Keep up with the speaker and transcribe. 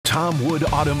Tom Wood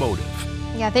Automotive.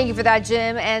 Yeah, thank you for that,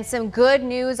 Jim. And some good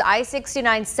news.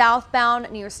 I-69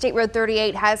 southbound near State Road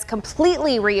 38 has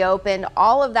completely reopened.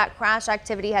 All of that crash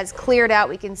activity has cleared out.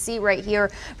 We can see right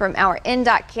here from our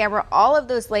NDOT camera, all of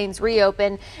those lanes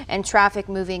reopened and traffic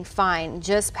moving fine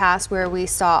just past where we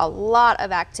saw a lot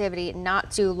of activity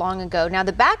not too long ago. Now,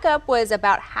 the backup was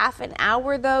about half an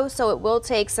hour, though, so it will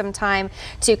take some time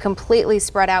to completely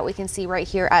spread out. We can see right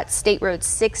here at State Road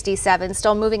 67,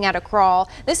 still moving at a crawl.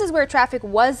 This is where traffic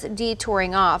was detouring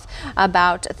off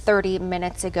about 30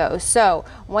 minutes ago. So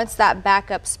once that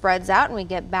backup spreads out and we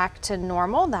get back to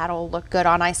normal, that'll look good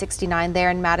on I-69 there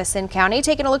in Madison County.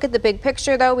 Taking a look at the big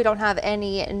picture, though, we don't have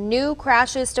any new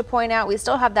crashes to point out. We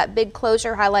still have that big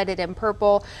closure highlighted in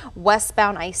purple,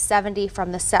 westbound I-70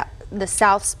 from the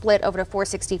south split over to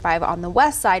 465 on the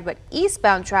west side, but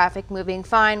eastbound traffic moving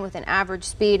fine with an average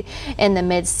speed in the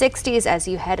mid 60s as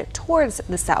you head towards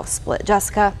the south split.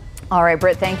 Jessica. All right,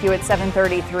 Britt, thank you. At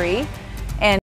 7:33.